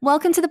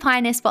Welcome to the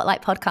Pioneer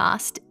Spotlight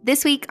podcast.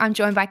 This week, I'm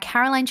joined by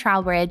Caroline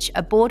Trowbridge,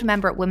 a board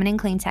member at Women in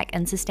Cleantech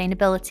and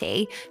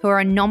Sustainability, who are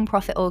a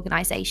non-profit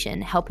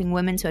organisation helping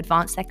women to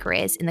advance their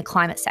careers in the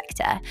climate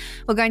sector.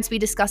 We're going to be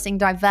discussing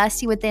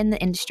diversity within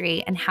the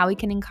industry and how we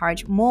can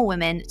encourage more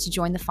women to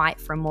join the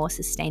fight for a more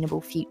sustainable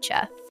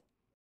future.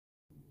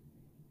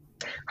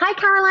 Hi,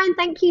 Caroline.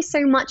 Thank you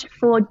so much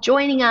for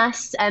joining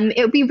us.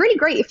 It would be really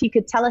great if you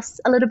could tell us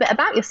a little bit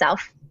about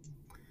yourself.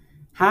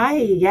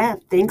 Hi,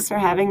 thanks for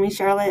having me,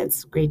 Charlotte.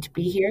 It's great to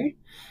be here.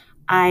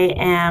 I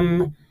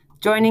am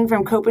joining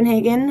from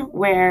Copenhagen,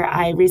 where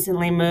I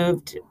recently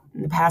moved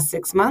in the past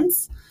 6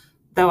 months,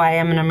 though I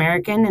am an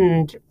American,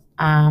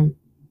 and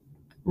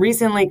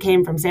recently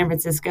came from San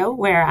Francisco,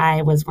 where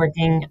I was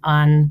working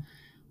on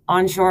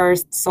onshore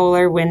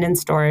solar, wind, and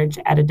storage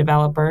at a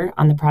developer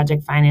on the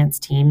project finance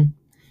team.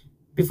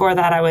 Before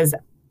that, I was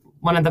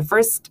one of the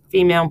first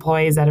female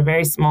employees at a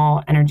very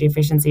small energy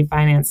efficiency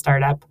finance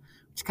startup,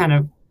 which kind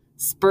of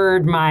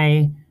spurred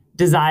my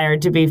desire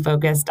to be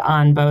focused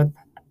on both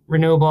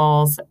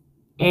renewables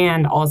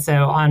and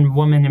also on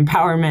women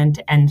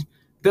empowerment and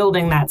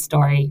building that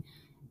story.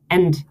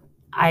 And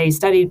I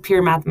studied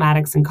pure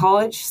mathematics in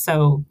college,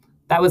 so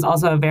that was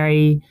also a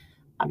very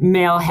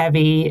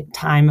male-heavy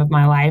time of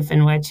my life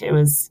in which it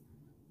was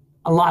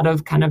a lot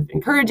of kind of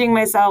encouraging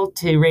myself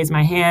to raise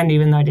my hand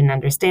even though I didn't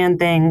understand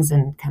things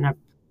and kind of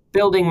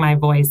building my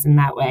voice in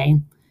that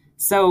way.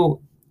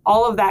 So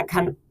all of that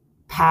kind of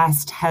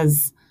past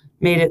has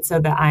made it so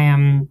that I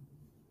am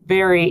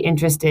very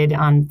interested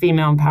on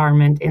female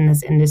empowerment in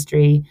this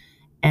industry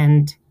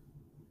and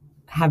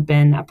have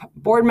been a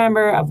board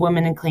member of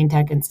Women in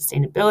Cleantech and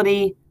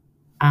Sustainability,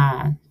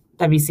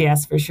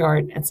 WCS for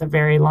short. It's a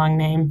very long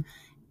name.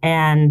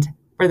 And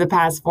for the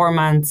past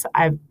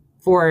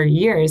 4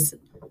 years,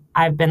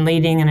 I've been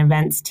leading an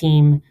events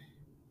team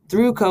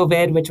through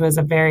COVID, which was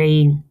a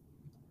very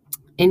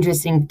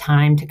interesting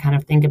time to kind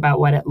of think about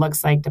what it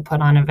looks like to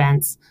put on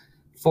events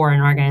for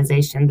an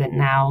organization that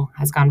now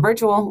has gone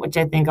virtual, which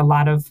I think a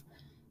lot of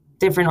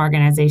different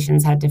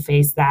organizations had to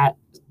face that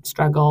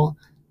struggle.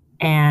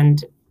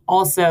 And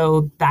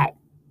also that,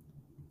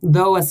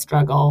 though a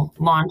struggle,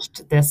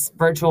 launched this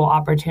virtual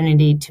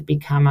opportunity to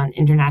become an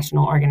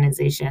international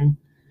organization.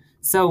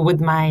 So with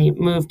my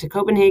move to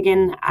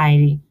Copenhagen,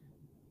 I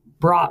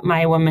brought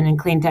my Women in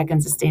Cleantech and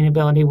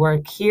Sustainability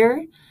work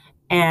here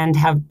and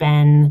have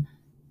been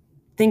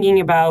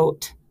thinking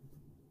about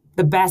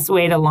the best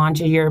way to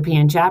launch a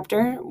European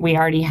chapter. We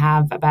already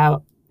have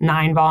about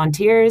 9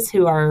 volunteers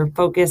who are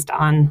focused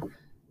on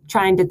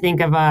trying to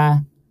think of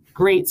a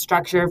great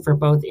structure for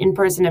both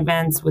in-person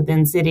events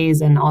within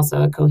cities and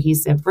also a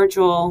cohesive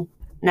virtual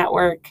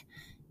network.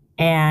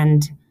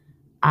 And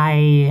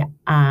I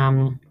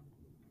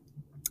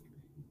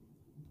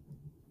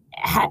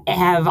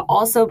have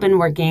also been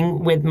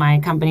working with my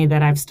company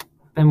that I've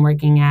been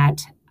working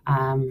at,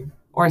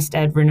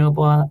 Ørsted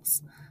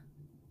Renewables,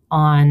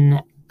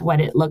 on what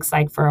it looks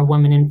like for a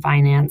women in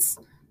finance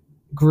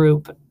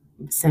group,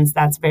 since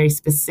that's very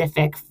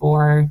specific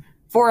for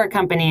a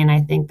company. And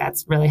I think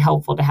that's really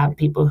helpful to have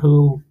people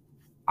who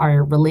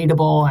are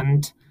relatable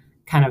and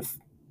kind of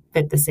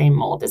fit the same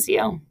mold as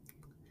you.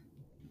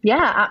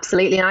 Yeah,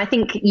 absolutely. And I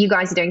think you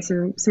guys are doing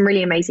some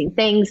really amazing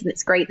things. And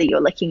it's great that you're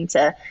looking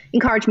to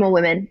encourage more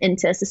women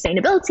into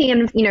sustainability.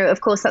 And, of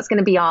course, that's going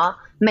to be our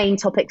main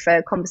topic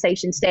for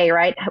conversation today,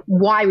 right?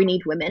 Why we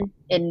need women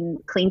in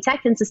clean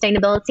tech and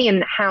sustainability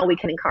and how we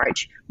can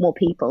encourage more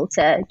people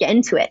to get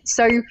into it.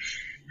 So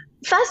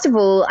first of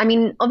all,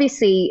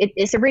 obviously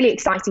it's a really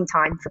exciting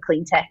time for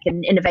clean tech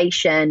and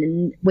innovation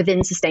and within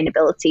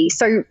sustainability.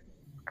 So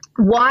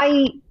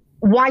why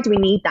do we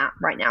need that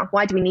right now?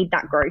 Why do we need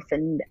that growth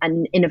and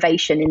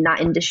innovation in that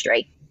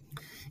industry?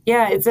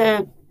 Yeah, it's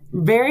a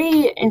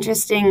very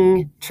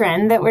interesting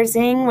trend that we're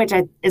seeing, which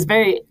is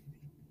very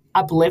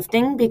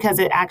uplifting because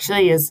it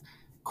actually is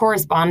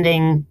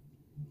corresponding.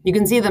 You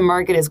can see the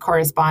market is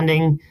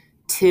corresponding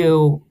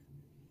to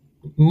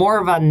more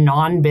of a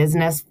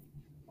non-business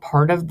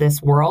part of this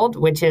world,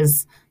 which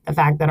is the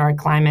fact that our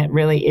climate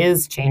really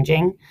is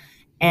changing.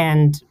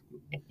 And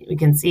we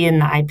can see in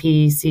the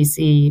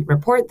IPCC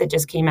report that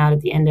just came out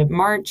at the end of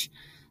March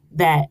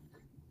that,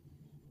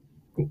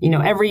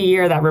 every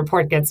year that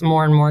report gets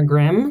more and more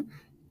grim.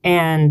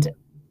 And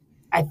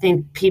I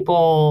think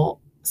people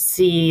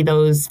see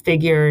those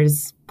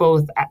figures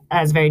both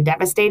as very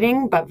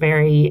devastating, but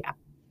very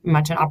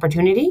much an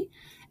opportunity.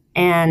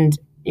 And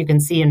you can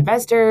see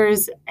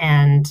investors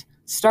and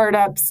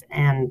startups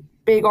and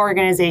big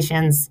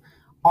organizations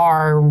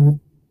are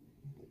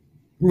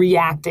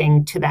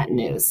reacting to that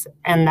news.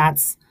 And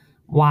that's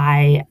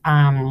why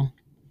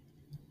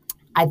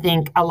I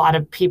think a lot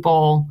of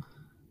people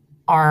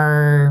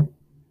are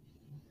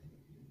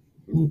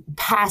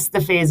past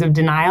the phase of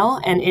denial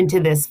and into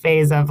this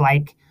phase of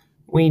like,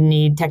 we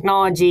need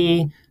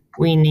technology,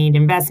 we need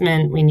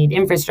investment, we need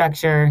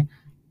infrastructure.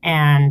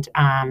 And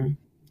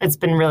it's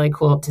been really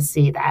cool to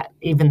see that,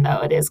 even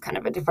though it is kind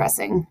of a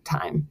depressing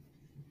time.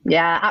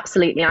 Yeah,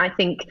 absolutely. I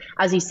think,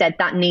 as you said,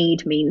 that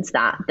need means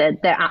that there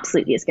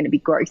absolutely is going to be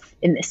growth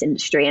in this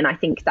industry. And I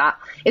think that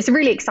it's a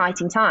really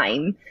exciting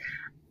time.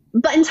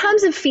 But in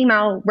terms of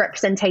female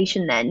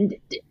representation, then,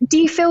 do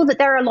you feel that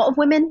there are a lot of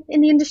women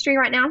in the industry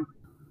right now?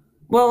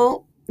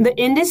 Well, the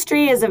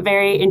industry is a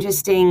very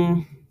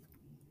interesting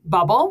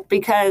bubble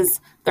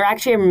because there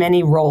actually are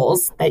many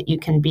roles that you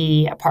can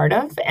be a part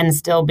of and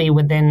still be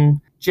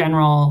within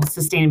general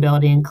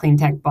sustainability and clean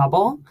tech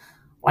bubble.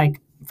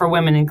 Like for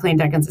women in clean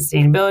tech and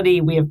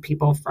sustainability, we have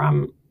people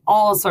from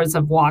all sorts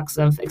of walks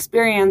of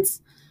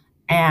experience,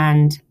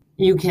 and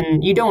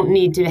you don't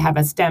need to have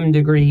a STEM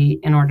degree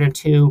in order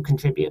to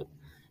contribute.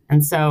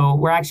 And so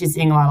we're actually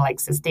seeing a lot of like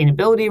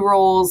sustainability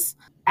roles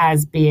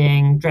as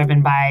being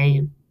driven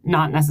by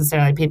not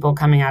necessarily people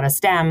coming out of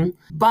STEM,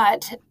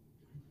 but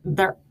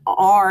there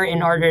are,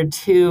 in order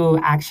to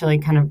actually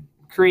kind of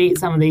create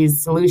some of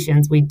these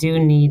solutions, we do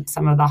need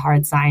some of the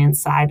hard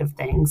science side of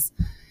things.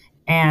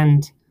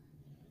 And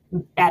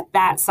at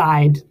that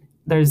side,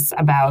 there's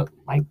about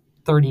like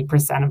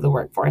 30% of the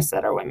workforce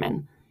that are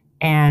women.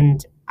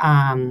 And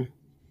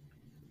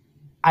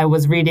I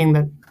was reading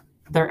that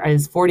there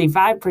is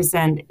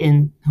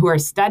 45% who are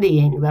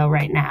studying, though,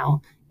 right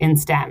now in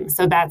STEM.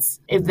 So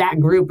that's, if that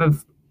group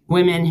of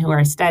women who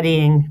are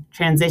studying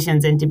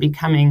transitions into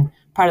becoming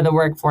part of the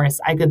workforce,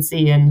 I could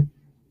see in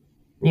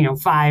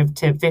 5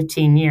 to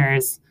 15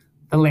 years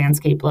the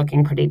landscape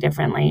looking pretty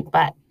differently.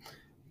 But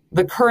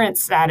the current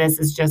status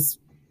is just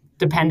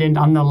dependent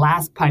on the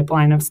last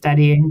pipeline of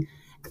studying.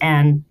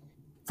 And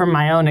from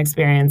my own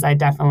experience, I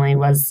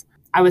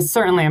was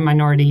certainly a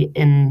minority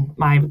in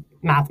my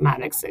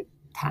mathematics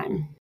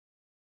time.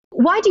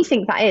 Why do you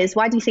think that is?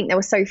 Why do you think there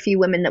were so few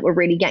women that were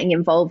really getting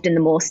involved in the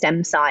more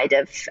STEM side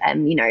of,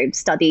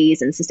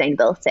 studies and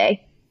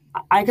sustainability?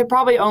 I could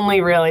probably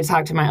only really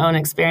talk to my own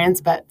experience,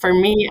 but for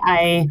me,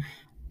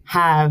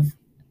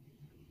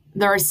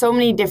 there are so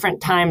many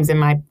different times in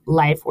my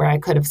life where I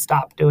could have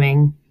stopped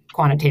doing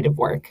quantitative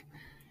work.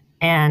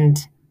 And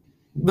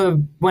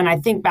when I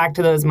think back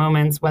to those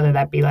moments, whether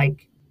that be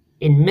like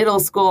in middle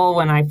school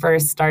when I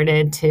first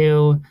started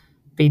to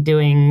be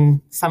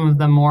doing some of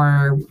the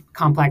more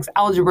complex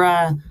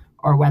algebra,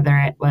 or whether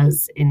it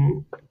was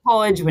in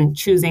college when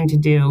choosing to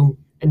do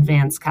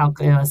advanced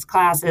calculus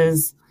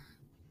classes,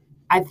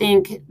 I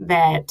think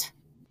that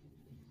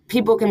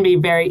people can be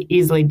very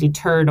easily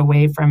deterred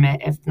away from it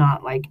if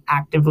not like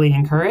actively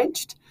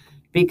encouraged,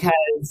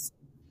 because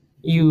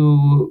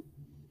you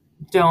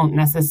don't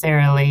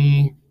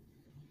necessarily,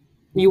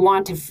 you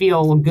want to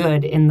feel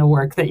good in the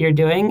work that you're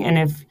doing. And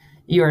if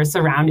you're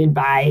surrounded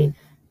by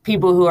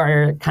people who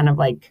are kind of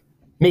like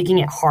making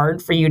it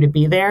hard for you to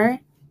be there,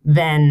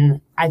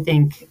 then I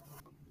think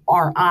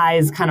our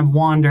eyes kind of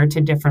wander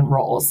to different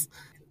roles.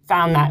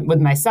 Found that with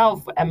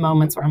myself at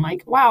moments where I'm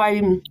like, wow,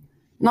 I'm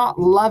not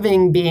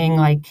loving being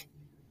like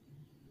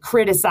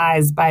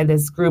criticized by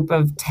this group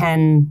of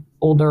 10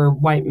 older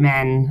white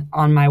men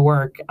on my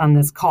work on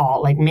this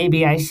call. Like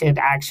maybe I should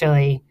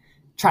actually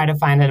try to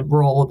find a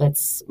role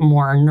that's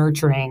more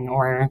nurturing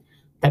or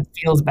that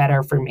feels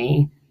better for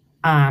me.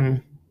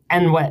 And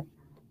what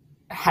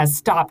has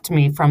stopped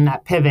me from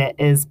that pivot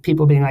is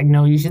people being like,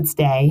 no, you should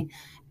stay.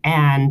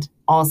 And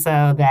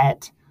also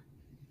that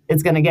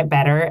it's going to get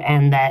better,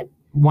 and that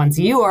once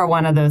you are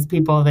one of those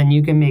people, then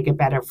you can make it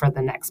better for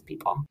the next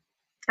people.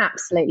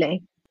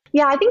 Absolutely.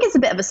 Yeah, I think it's a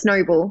bit of a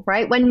snowball,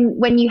 right?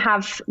 When you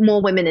have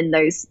more women in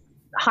those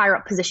higher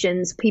up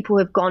positions, people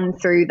have gone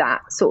through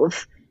that sort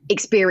of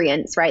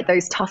experience, right?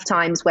 Those tough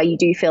times where you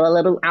do feel a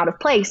little out of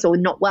place or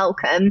not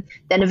welcome,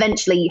 then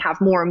eventually you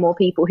have more and more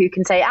people who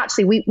can say,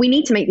 actually, we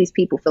need to make these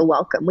people feel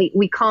welcome.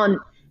 We can't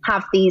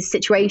have these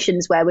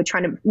situations where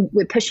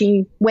we're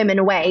pushing women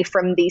away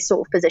from these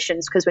sort of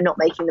positions because we're not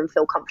making them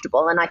feel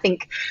comfortable. And I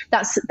think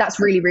that's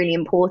really, really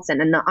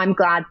important. And I'm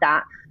glad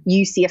that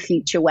you see a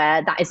future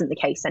where that isn't the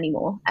case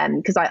anymore,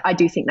 because I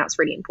do think that's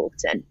really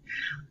important.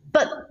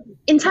 But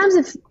in terms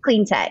of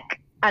clean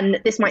tech, and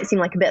this might seem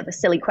like a bit of a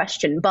silly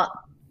question, but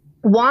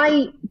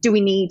why do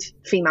we need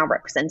female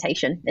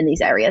representation in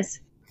these areas?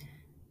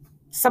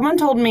 Someone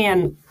told me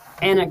an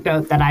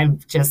anecdote that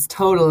I've just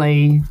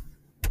totally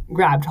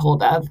grabbed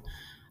hold of,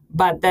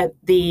 but that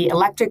the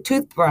electric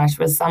toothbrush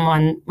was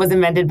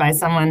invented by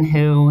someone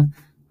who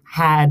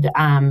had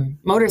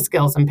motor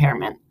skills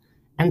impairment.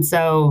 And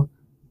so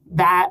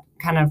that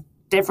kind of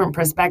different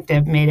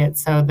perspective made it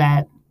so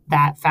that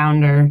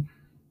founder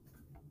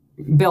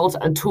built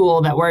a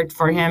tool that worked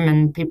for him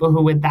and people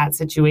who with that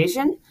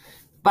situation.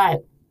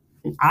 But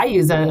I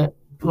use a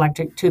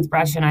electric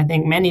toothbrush, and I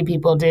think many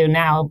people do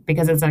now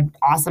because it's an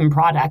awesome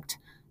product.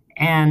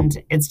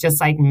 And it's just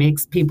like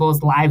makes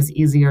people's lives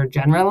easier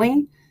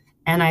generally.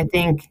 And I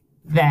think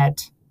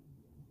that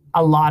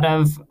a lot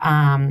of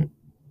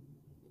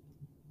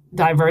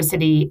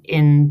diversity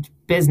in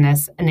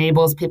business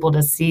enables people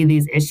to see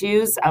these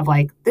issues of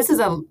like, this is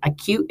a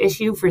acute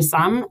issue for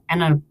some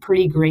and a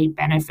pretty great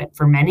benefit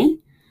for many.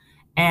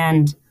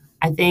 And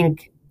I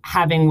think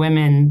having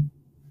women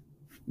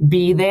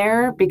be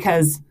there,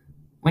 because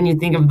when you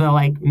think of the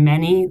like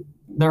many,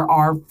 there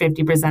are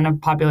 50%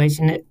 of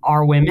population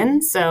are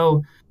women.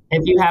 So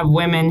if you have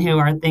women who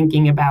are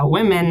thinking about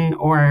women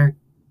or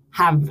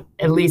have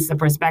at least a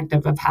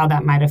perspective of how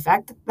that might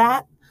affect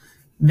that,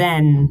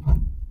 then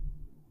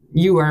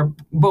you are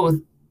both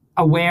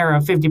aware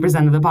of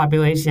 50% of the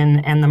population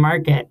and the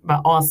market,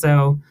 but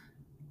also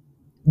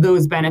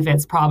those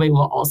benefits probably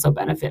will also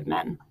benefit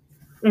men.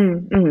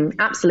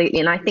 Absolutely.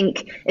 And I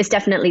think it's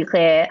definitely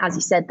clear, as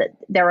you said, that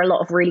there are a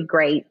lot of really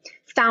great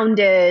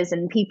founders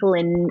and people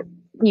in,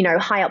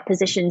 high up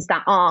positions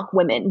that are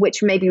women,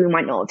 which maybe we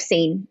might not have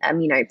seen,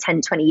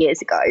 10, 20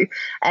 years ago.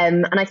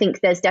 And I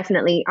think there's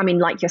definitely,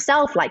 like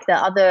yourself, like the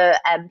other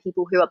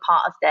people who are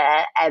part of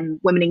their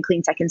Women in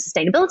Cleantech and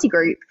Sustainability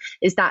group,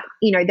 is that,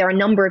 there are a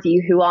number of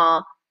you who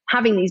are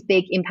having these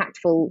big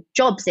impactful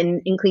jobs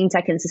in clean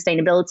tech and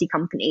sustainability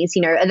companies.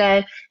 Are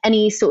there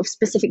any sort of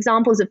specific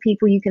examples of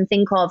people you can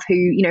think of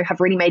who, have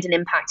really made an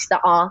impact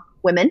that are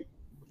women?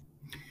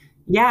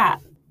 Yeah,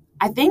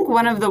 I think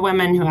one of the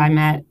women who I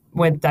met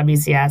with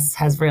WCS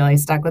has really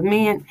stuck with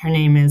me. Her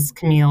name is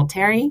Camille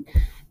Terry,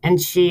 and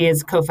she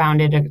has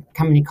co-founded a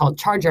company called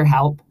Charger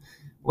Help,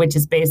 which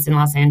is based in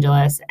Los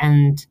Angeles.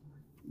 And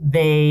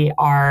they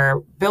are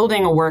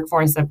building a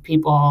workforce of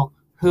people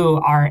who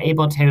are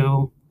able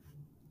to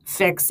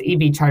fix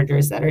EV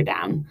chargers that are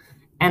down.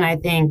 And I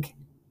think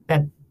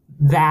that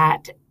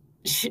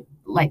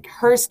like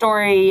her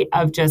story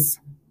of just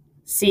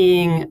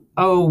seeing,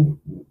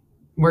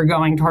 we're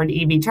going toward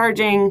EV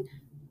charging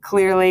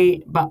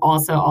clearly, but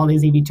also all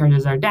these EV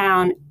chargers are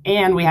down,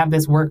 and we have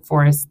this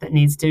workforce that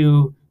needs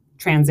to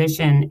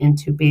transition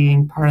into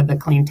being part of the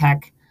clean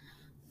tech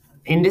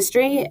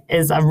industry,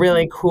 is a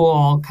really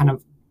cool kind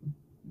of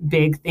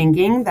big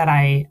thinking that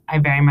I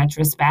very much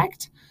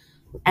respect.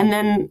 And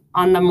then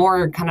on the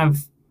more kind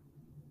of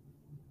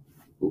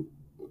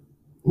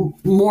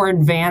more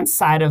advanced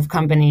side of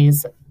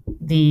companies,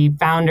 the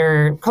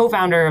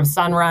co-founder of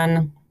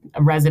Sunrun,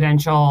 a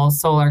residential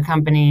solar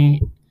company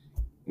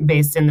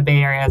based in the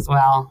Bay Area as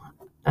well.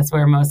 That's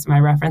where most of my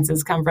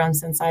references come from,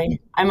 since I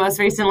most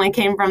recently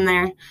came from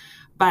there.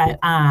 But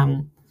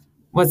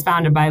was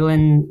founded by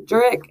Lynn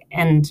Jurek,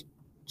 and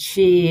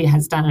she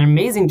has done an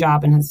amazing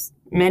job and has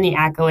many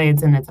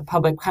accolades, and it's a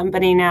public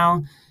company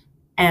now,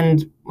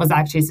 and was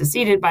actually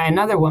succeeded by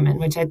another woman,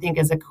 which I think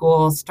is a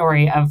cool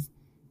story of,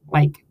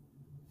 like,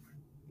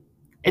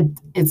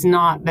 it's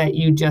not that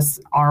you just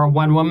are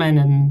one woman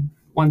and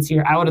once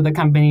you're out of the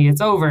company,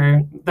 it's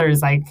over.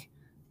 There's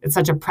it's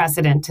such a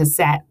precedent to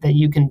set that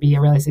you can be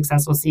a really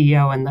successful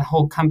CEO, and the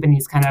whole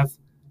company's kind of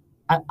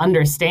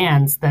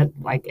understands that,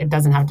 like, it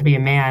doesn't have to be a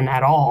man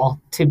at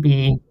all to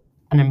be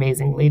an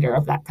amazing leader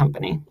of that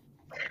company.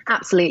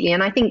 Absolutely.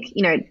 And I think,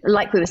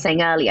 like we were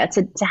saying earlier,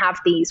 to have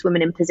these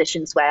women in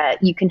positions where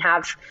you can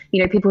have,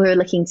 people who are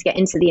looking to get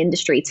into the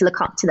industry to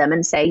look up to them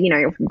and say,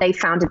 they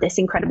founded this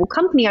incredible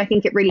company. I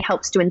think it really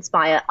helps to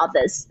inspire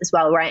others as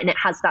well, right? And it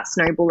has that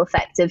snowball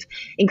effect of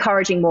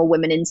encouraging more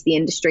women into the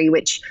industry,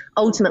 which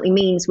ultimately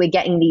means we're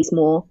getting these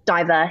more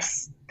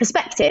diverse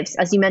perspectives,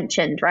 as you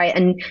mentioned, right?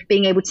 And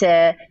being able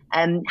to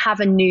have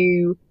a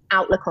new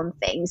outlook on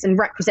things and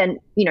represent,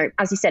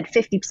 as you said,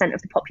 50%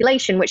 of the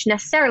population, which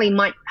necessarily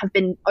might have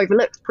been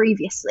overlooked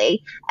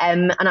previously.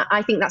 And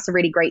I think that's a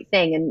really great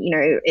thing. And,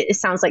 it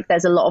sounds like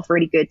there's a lot of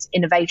really good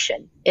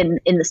innovation in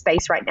the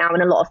space right now.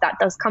 And a lot of that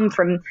does come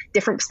from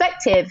different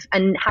perspective,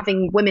 and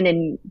having women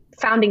in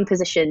founding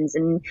positions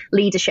and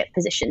leadership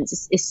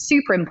positions is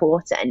super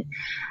important.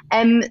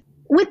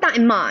 With that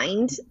in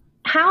mind,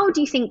 how do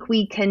you think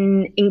we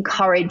can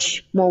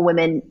encourage more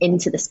women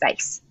into the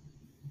space?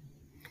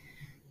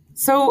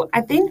 So I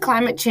think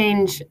climate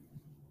change,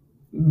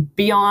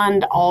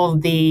 beyond all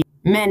of the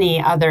many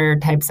other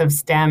types of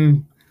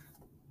STEM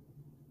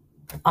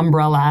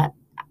umbrella,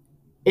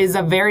 is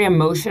a very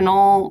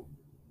emotional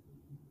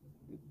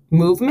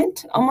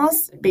movement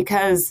almost,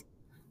 because,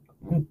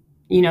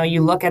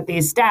 you look at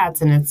these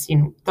stats and it's,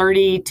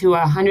 30 to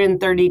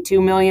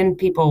 132 million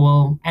people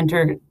will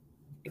enter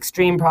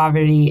extreme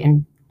poverty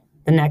in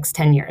the next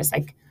 10 years.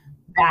 Like,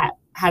 that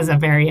has a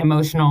very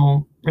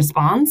emotional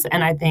response.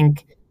 And I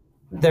think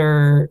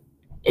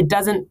it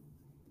doesn't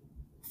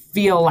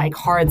feel like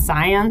hard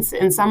science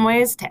in some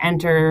ways to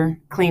enter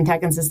clean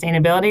tech and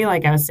sustainability,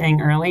 like I was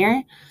saying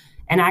earlier.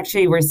 And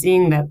actually, we're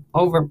seeing that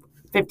over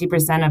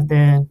 50% of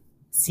the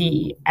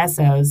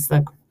CSOs,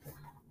 the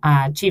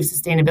chief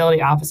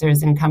sustainability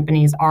officers in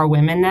companies, are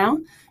women now,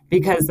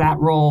 because that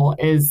role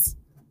is,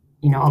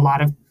 a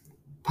lot of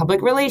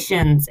public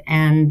relations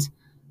and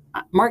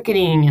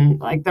marketing. And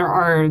like, there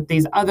are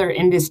these other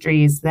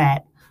industries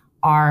that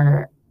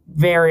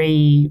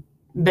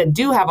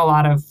do have a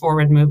lot of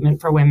forward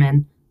movement for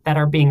women that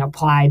are being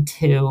applied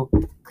to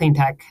clean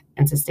tech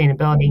and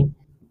sustainability.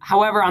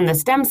 However, on the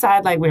STEM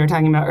side, like we were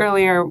talking about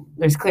earlier,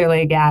 there's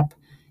clearly a gap.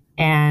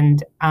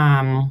 And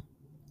I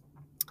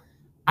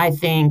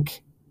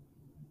think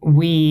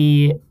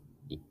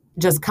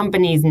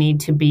companies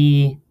need to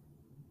be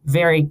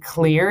very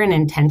clear and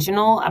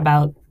intentional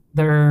about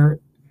whether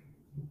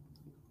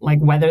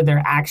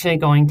they're actually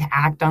going to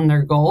act on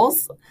their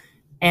goals.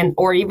 and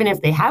or even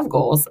if they have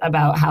goals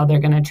about how they're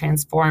going to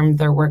transform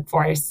their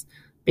workforce.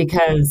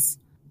 Because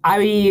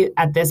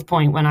at this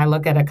point, when I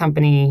look at a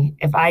company,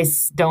 if I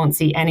don't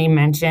see any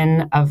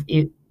mention of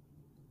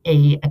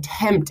a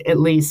attempt at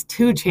least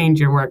to change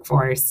your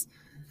workforce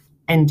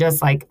and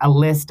just like a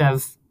list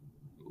of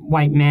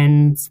white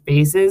men's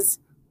faces,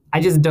 I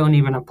just don't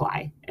even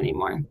apply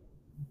anymore.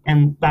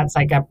 And that's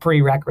like a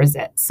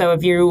prerequisite. So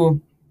if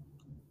you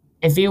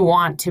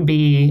want to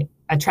be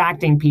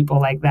attracting people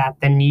like that,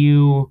 then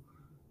you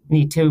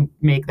need to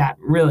make that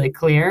really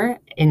clear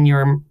in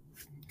your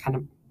kind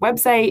of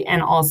website,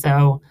 and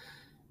also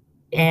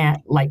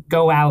like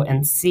go out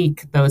and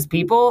seek those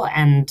people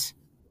and,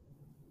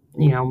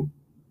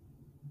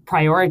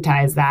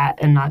 prioritize that,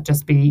 and not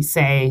just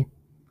say,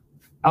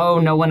 oh,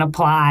 no one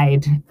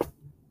applied,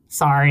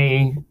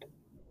 sorry.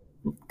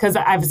 Because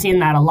I've seen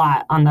that a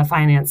lot on the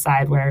finance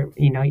side where,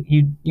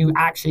 you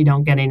actually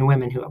don't get any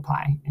women who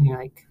apply. And you're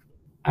like,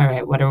 all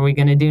right, what are we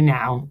going to do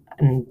now?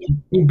 And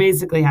you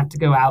basically have to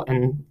go out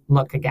and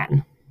look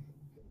again.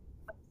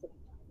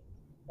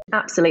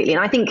 Absolutely.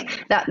 And I think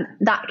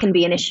that can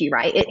be an issue,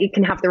 right? It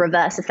can have the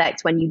reverse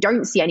effect when you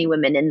don't see any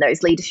women in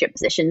those leadership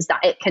positions, that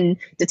it can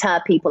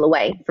deter people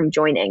away from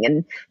joining.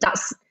 And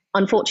that's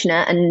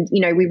unfortunate. And,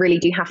 we really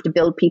do have to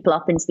build people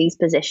up into these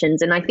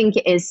positions. And I think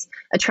it is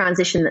a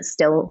transition that's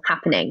still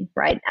happening,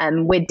 right?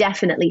 We're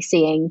definitely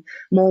seeing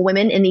more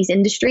women in these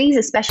industries,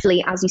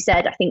 especially, as you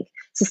said, I think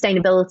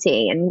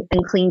sustainability and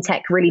clean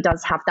tech really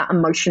does have that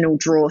emotional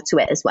draw to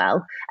it as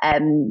well.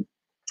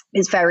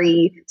 Is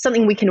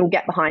something we can all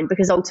get behind,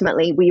 because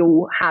ultimately we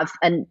all have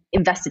an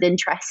invested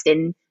interest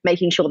in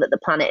making sure that the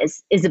planet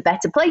is a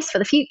better place for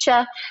the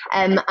future.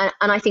 And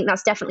I think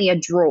that's definitely a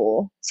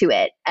draw to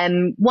it.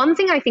 One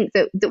thing I think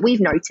that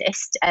we've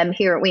noticed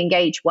here at We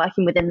Engage,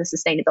 working within the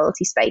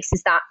sustainability space,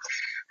 is that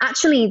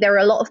actually there are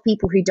a lot of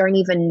people who don't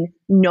even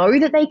know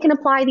that they can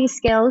apply these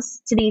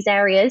skills to these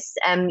areas.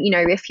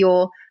 If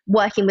you're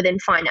working within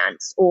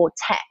finance or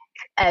tech,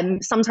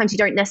 sometimes you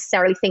don't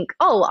necessarily think,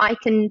 oh, I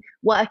can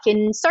work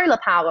in solar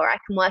power, I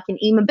can work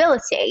in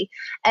e-mobility.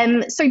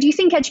 So do you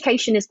think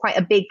education is quite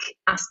a big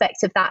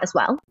aspect of that as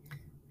well?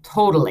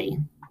 Totally.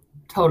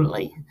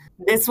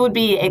 This would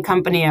be a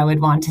company I would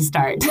want to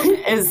start.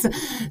 Is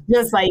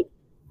just like,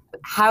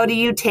 how do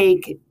you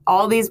take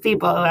all these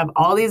people who have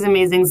all these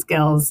amazing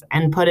skills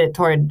and put it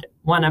toward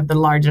one of the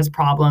largest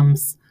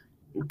problems,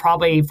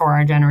 probably for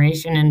our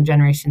generation and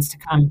generations to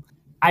come?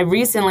 I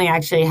recently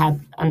actually had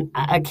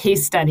a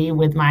case study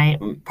with my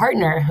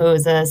partner, who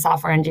is a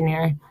software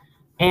engineer.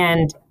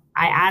 And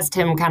I asked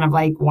him kind of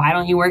like, why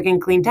don't you work in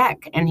clean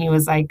tech? And he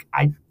was like,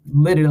 I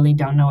literally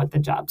don't know what the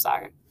jobs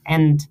are.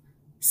 And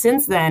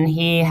since then,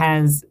 he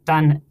has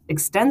done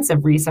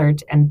extensive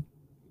research and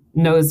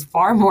knows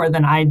far more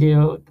than I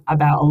do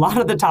about a lot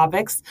of the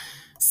topics.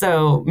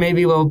 So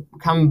maybe we'll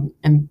come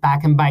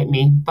back and bite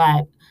me.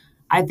 But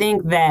I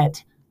think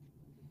that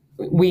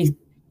we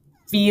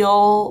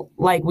feel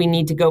like we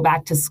need to go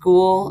back to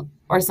school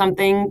or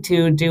something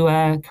to do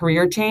a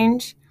career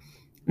change.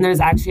 And there's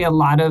actually a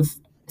lot of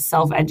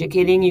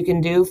self-educating you can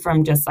do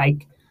from just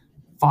like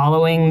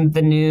following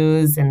the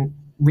news and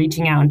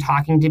reaching out and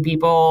talking to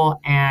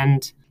people.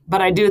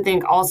 But I do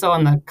think also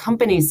on the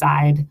company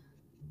side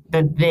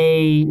that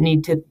they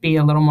need to be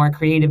a little more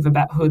creative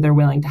about who they're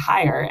willing to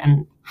hire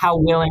and how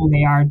willing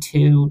they are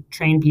to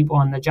train people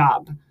on the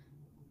job.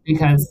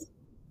 Because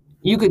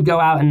you could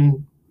go out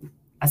and,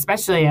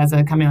 especially as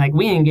a company like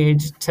We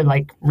Engage, to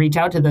like reach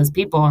out to those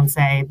people and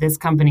say, this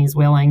company is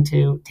willing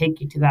to take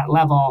you to that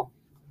level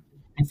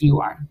if you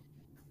are.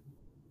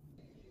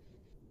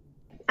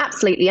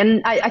 Absolutely.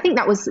 And I think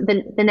that was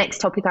the next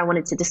topic I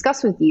wanted to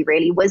discuss with you,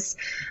 really, was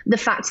the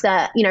fact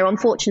that,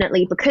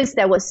 unfortunately, because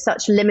there was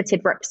such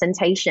limited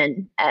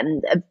representation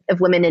of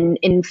women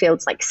in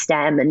fields like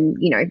STEM and,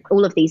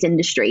 all of these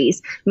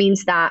industries,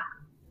 means that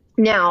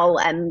now,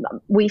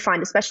 we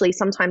find, especially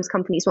sometimes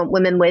companies want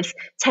women with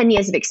 10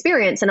 years of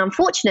experience. And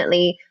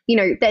unfortunately,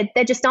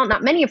 there just aren't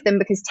that many of them,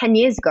 because 10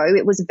 years ago,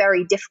 it was a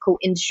very difficult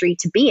industry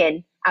to be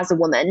in as a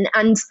woman.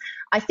 And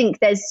I think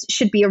there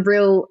should be a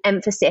real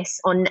emphasis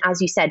on,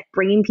 as you said,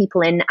 bringing people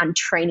in and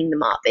training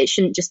them up. It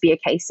shouldn't just be a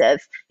case of,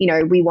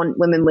 we want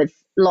women with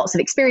lots of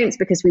experience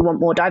because we want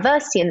more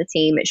diversity in the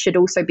team. It should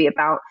also be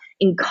about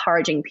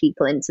encouraging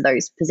people into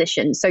those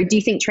positions. So do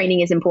you think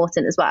training is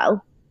important as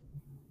well?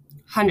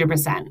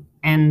 100%.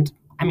 And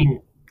I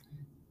mean,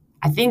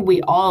 I think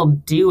we all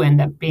do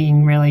end up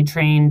being really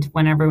trained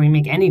whenever we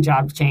make any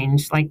job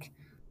change. Like,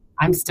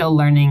 I'm still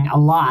learning a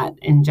lot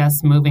in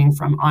just moving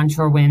from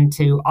onshore wind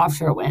to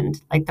offshore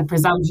wind. Like, the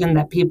presumption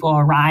that people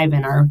arrive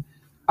and are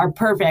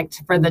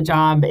perfect for the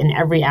job in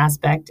every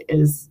aspect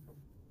is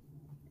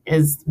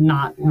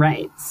not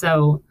right.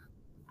 So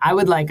I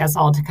would like us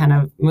all to kind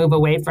of move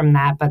away from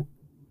that. But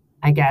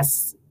I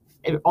guess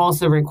it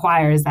also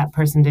requires that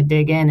person to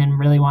dig in and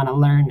really want to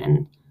learn.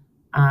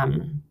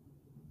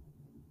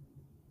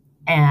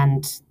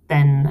 And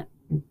then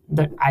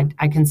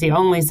I can see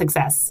only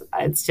success.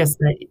 It's just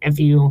that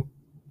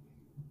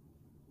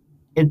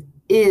it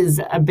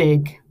is a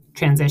big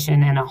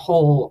transition and a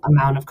whole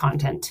amount of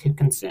content to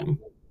consume.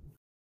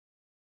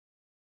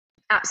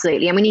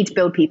 Absolutely. And we need to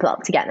build people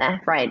up to get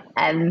there, right?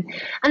 And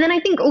then I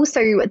think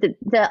also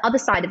the other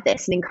side of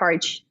this and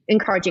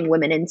encouraging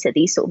women into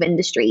these sort of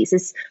industries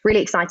is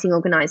really exciting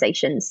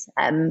organizations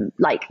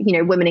like,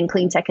 Women in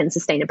Cleantech and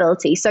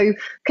Sustainability. So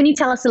can you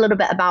tell us a little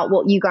bit about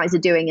what you guys are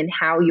doing and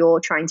how you're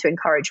trying to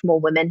encourage more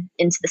women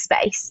into the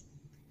space?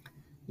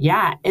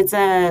 Yeah, it's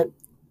a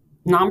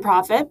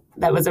nonprofit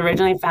that was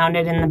originally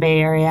founded in the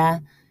Bay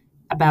Area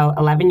about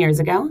 11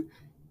 years ago.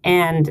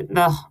 And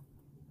the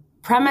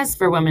premise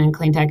for Women in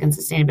Cleantech and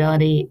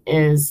Sustainability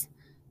is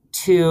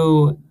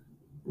to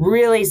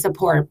really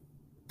support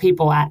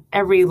people at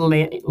every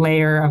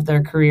layer of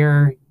their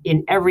career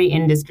in every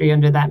industry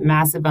under that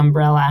massive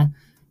umbrella,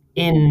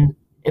 in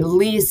at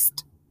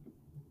least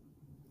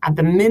at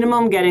the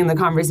minimum getting the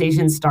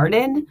conversation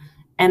started,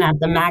 and at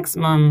the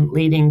maximum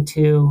leading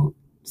to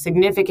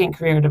significant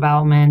career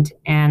development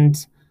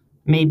and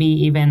maybe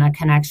even a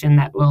connection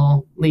that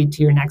will lead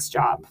to your next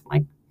job.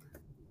 Like,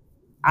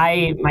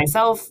 I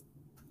myself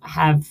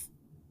have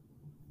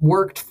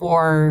worked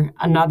for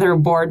another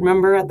board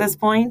member at this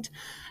point.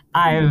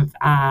 I've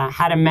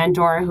had a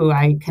mentor who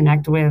I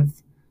connect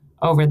with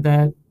over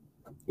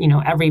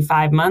every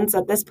 5 months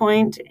at this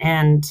point.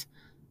 And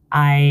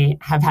I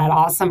have had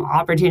awesome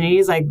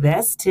opportunities like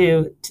this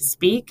to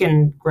speak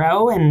and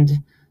grow.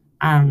 And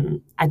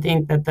I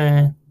think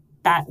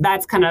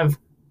that's kind of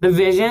the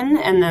vision.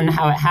 And then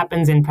how it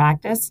happens in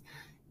practice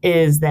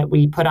is that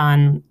we put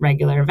on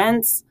regular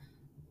events,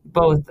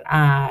 both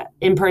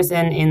in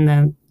person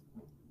in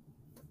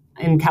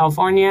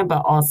California,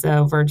 but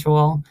also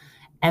virtual.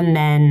 And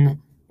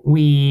then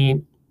we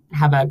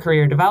have a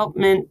career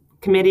development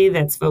committee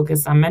that's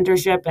focused on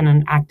mentorship and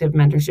an active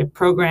mentorship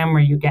program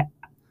where you get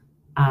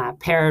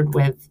paired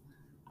with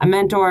a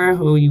mentor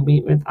who you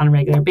meet with on a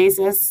regular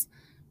basis.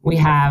 We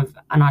have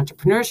an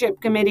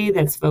entrepreneurship committee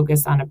that's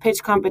focused on a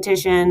pitch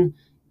competition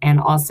and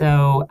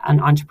also an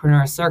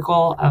entrepreneur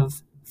circle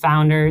of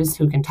founders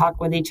who can talk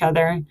with each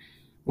other.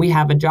 We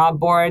have a job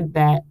board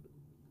that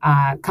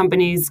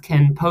companies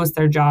can post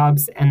their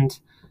jobs, and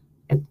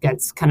it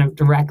gets kind of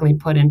directly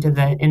put into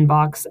the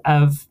inbox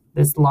of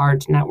this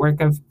large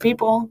network of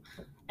people.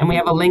 And we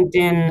have a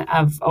LinkedIn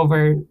of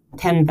over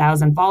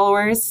 10,000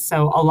 followers.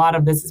 So a lot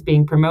of this is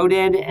being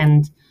promoted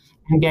and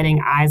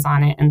getting eyes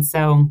on it. And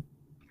so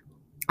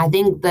I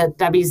think that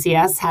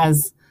WCS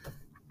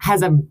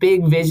has a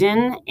big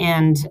vision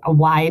and a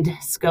wide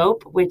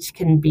scope, which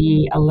can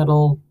be a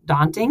little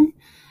daunting.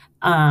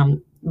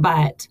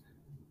 But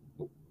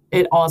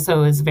it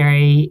also is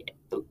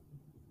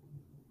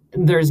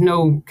there's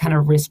no kind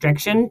of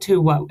restriction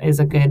to what is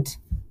a good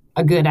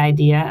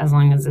idea, as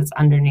long as it's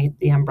underneath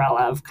the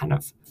umbrella of kind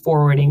of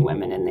forwarding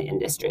women in the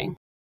industry.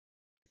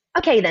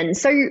 Okay, then.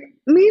 So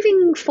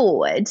moving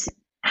forward,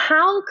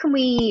 how can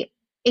we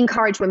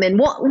encourage women?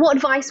 What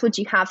advice would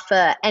you have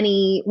for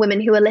any women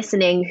who are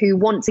listening who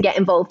want to get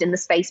involved in the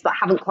space but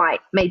haven't quite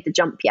made the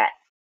jump yet?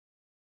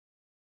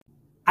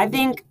 I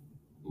think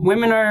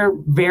women are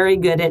very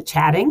good at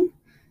chatting,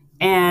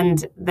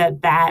 and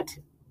that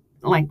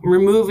like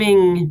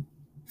removing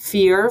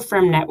fear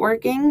from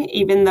networking,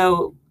 even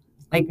though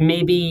like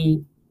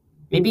maybe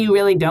you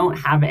really don't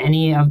have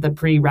any of the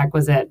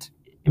prerequisite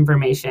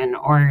information,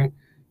 or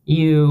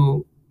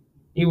you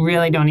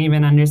really don't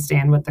even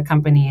understand what the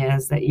company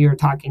is that you're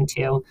talking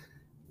to.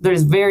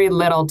 There's very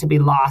little to be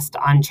lost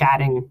on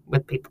chatting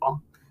with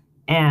people,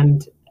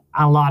 and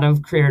a lot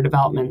of career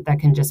development that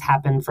can just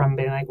happen from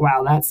being like,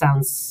 wow, that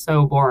sounds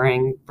so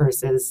boring,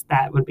 versus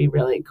that would be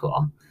really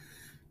cool.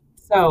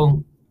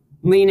 So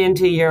lean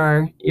into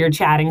your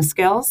chatting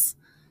skills.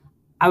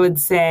 I would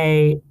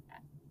say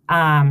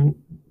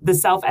the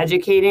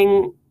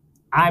self-educating,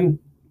 I'm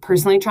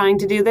personally trying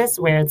to do this,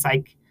 where it's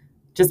like,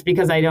 just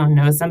because I don't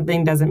know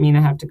something doesn't mean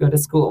I have to go to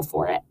school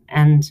for it.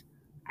 And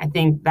I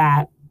think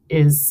that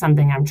is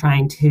something I'm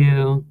trying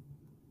to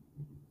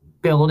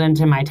build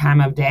into my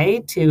time of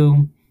day,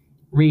 to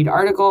read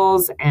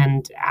articles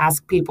and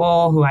ask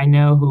people who I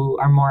know who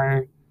are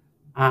more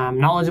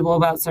knowledgeable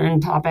about certain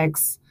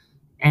topics,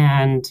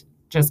 and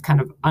just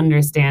kind of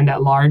understand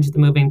at large the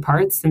moving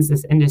parts, since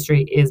this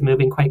industry is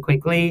moving quite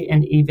quickly.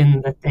 And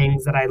even the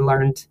things that I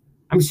learned,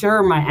 I'm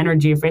sure my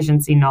energy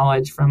efficiency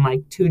knowledge from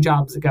like 2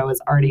 jobs ago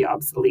is already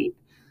obsolete.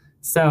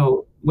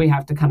 So we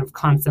have to kind of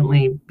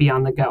constantly be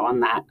on the go on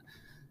that.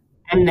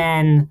 And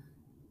then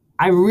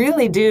I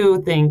really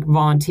do think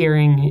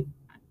volunteering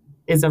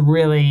is a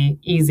really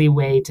easy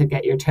way to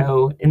get your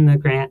toe in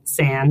the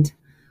sand.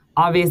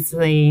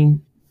 Obviously,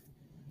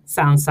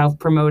 sounds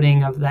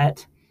self-promoting of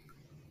that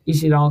you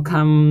should all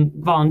come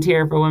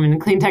volunteer for Women in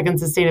Cleantech and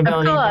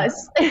Sustainability. Of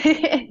course.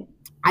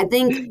 I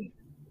think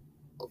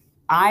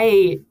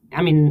I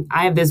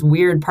have this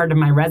weird part of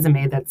my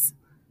resume that's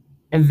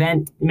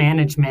event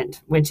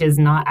management, which is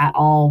not at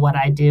all what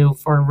I do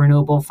for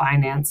renewable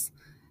finance,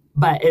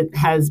 but it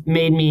has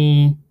made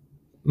me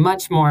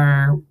much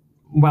more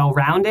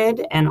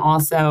well-rounded. And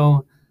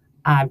also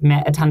I've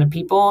met a ton of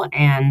people,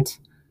 and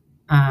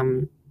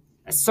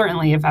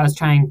certainly if I was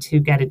trying to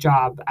get a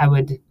job, I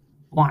would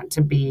want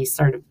to be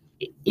sort of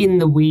in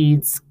the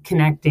weeds,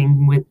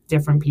 connecting with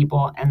different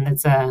people. And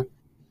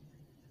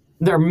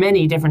there are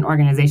many different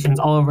organizations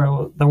all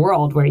over the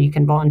world where you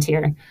can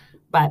volunteer,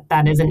 but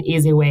that is an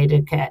easy way to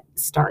get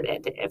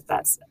started if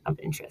that's of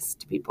interest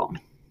to people.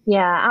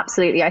 Yeah,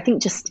 absolutely. I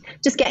think just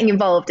getting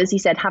involved, as you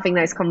said, having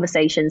those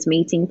conversations,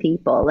 meeting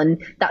people,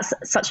 and that's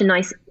such a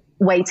nice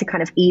way to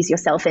kind of ease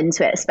yourself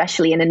into it,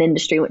 especially in an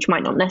industry which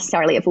might not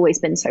necessarily have always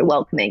been so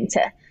welcoming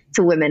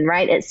to women,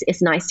 right?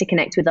 It's nice to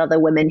connect with other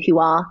women who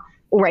are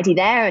already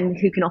there and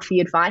who can offer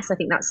you advice. I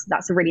think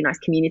that's a really nice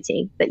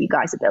community that you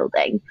guys are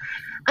building.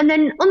 And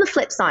then on the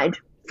flip side,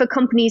 for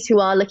companies who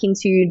are looking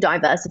to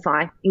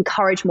diversify,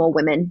 encourage more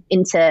women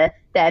into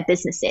their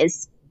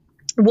businesses,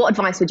 what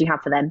advice would you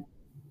have for them?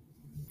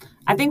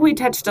 I think we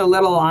touched a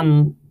little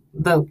on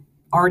the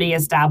already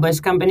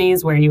established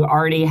companies where you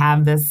already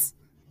have this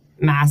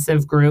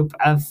massive group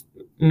of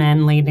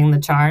men leading the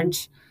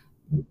charge.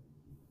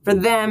 For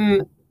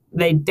them,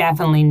 they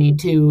definitely need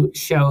to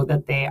show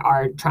that they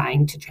are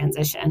trying to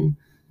transition.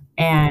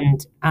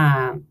 And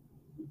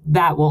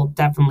that will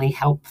definitely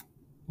help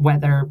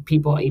whether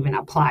people even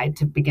apply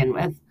to begin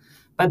with.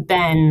 But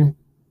then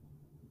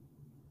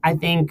I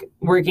think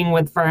working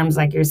with firms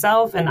like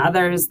yourself and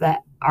others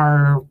that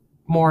are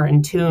more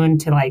in tune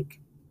to like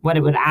what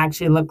it would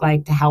actually look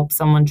like to help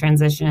someone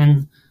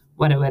transition,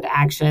 what it would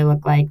actually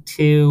look like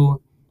to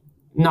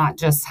not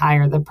just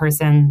hire the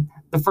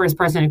first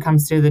person who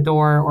comes through the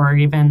door or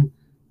even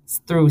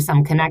through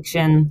some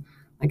connection.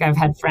 Like I've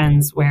had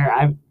friends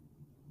where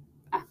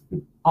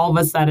all of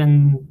a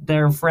sudden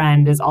their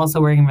friend is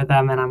also working with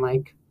them and I'm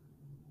like,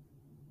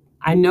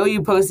 I know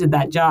you posted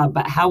that job,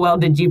 but how well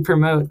did you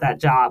promote that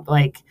job?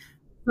 Like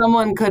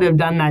someone could have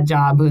done that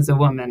job who's a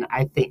woman,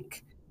 I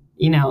think.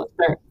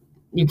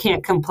 You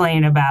can't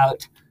complain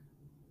about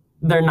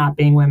there not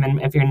being women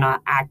if you're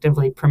not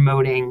actively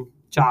promoting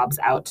jobs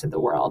out to the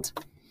world.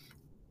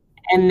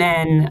 And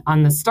then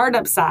on the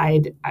startup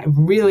side, I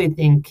really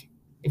think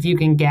if you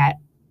can get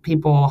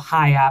people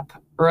high up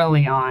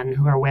early on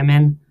who are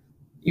women,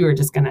 you are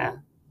just going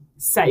to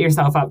set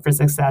yourself up for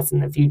success in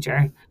the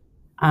future.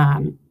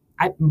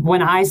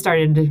 When I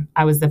started,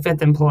 I was the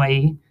 5th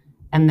employee.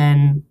 And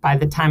then by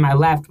the time I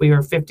left, we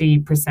were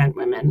 50%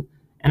 women.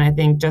 And I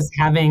think just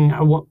having,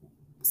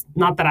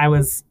 not that I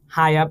was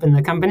high up in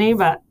the company,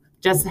 but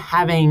just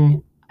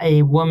having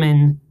a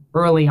woman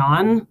early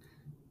on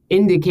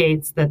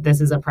indicates that this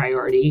is a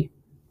priority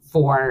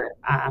for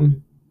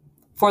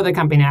the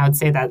company. I would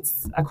say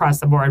that's across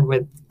the board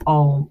with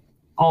all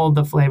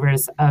the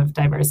flavors of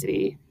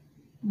diversity.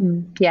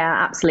 Yeah,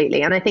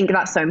 absolutely. And I think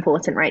that's so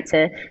important, right?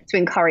 To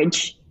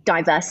encourage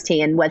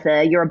diversity, and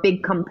whether you're a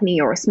big company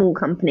or a small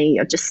company,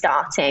 you're just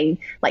starting,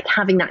 like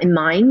having that in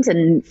mind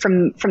and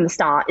from the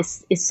start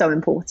is so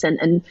important,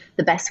 and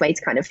the best way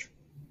to kind of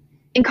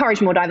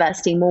encourage more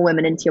diversity, more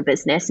women into your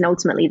business, and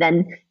ultimately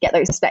then get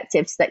those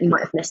perspectives that you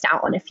might have missed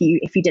out on if you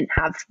didn't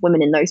have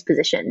women in those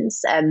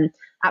positions.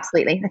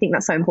 Absolutely. I think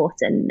that's so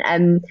important.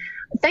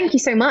 Thank you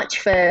so much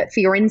for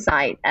your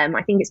insight.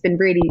 I think it's been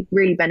really,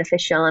 really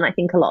beneficial. And I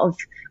think a lot of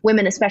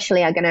women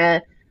especially are going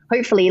to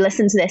hopefully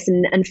listen to this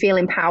and feel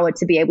empowered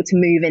to be able to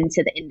move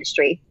into the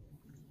industry.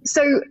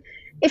 So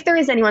if there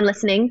is anyone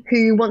listening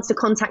who wants to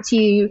contact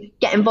you,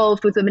 get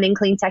involved with Women in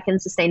Cleantech and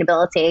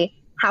Sustainability,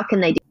 how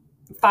can they do?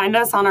 Find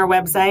us on our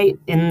website,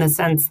 in the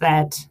sense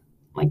that,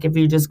 like, if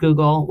you just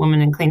Google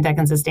Women in Cleantech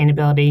and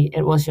Sustainability,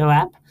 it will show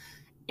up.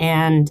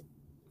 And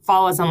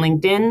follow us on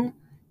LinkedIn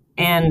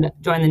and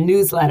join the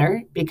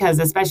newsletter, because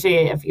especially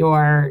if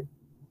you're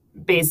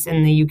based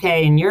in the UK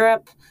and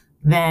Europe,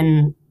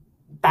 then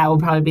that will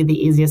probably be the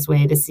easiest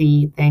way to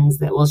see things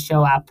that will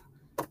show up,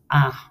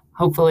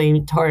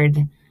 hopefully toward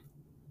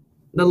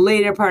the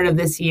later part of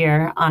this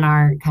year on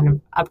our kind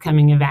of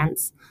upcoming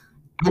events.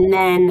 And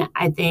then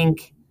I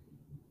think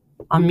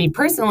on me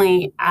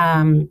personally,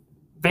 I'm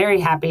very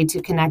happy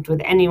to connect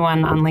with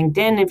anyone on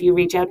LinkedIn if you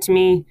reach out to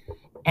me,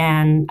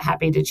 and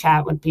happy to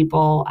chat with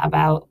people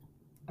about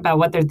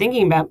what they're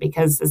thinking about,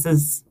 because this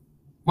is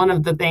one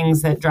of the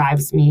things that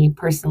drives me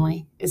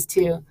personally is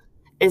to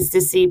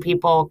see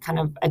people kind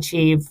of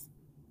achieve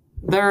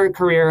their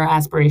career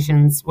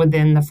aspirations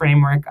within the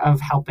framework of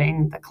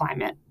helping the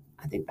climate.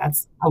 I think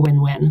that's a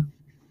win-win.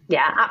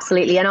 Yeah,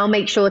 absolutely. And I'll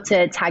make sure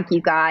to tag you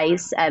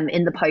guys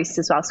in the post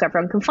as well, so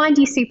everyone can find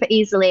you super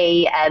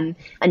easily. And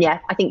yeah,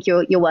 I think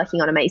you're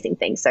working on amazing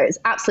things, so it's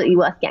absolutely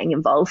worth getting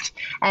involved.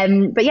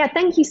 But yeah,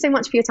 thank you so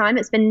much for your time.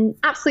 It's been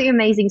absolutely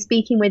amazing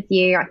speaking with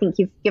you. I think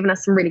you've given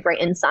us some really great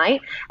insight.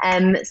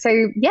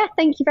 So yeah,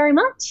 thank you very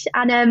much.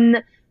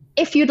 And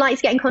if you'd like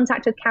to get in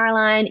contact with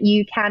Caroline,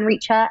 you can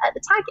reach her at the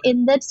tag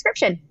in the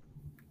description.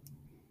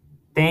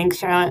 Thanks,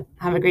 Charlotte.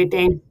 Have a great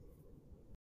day.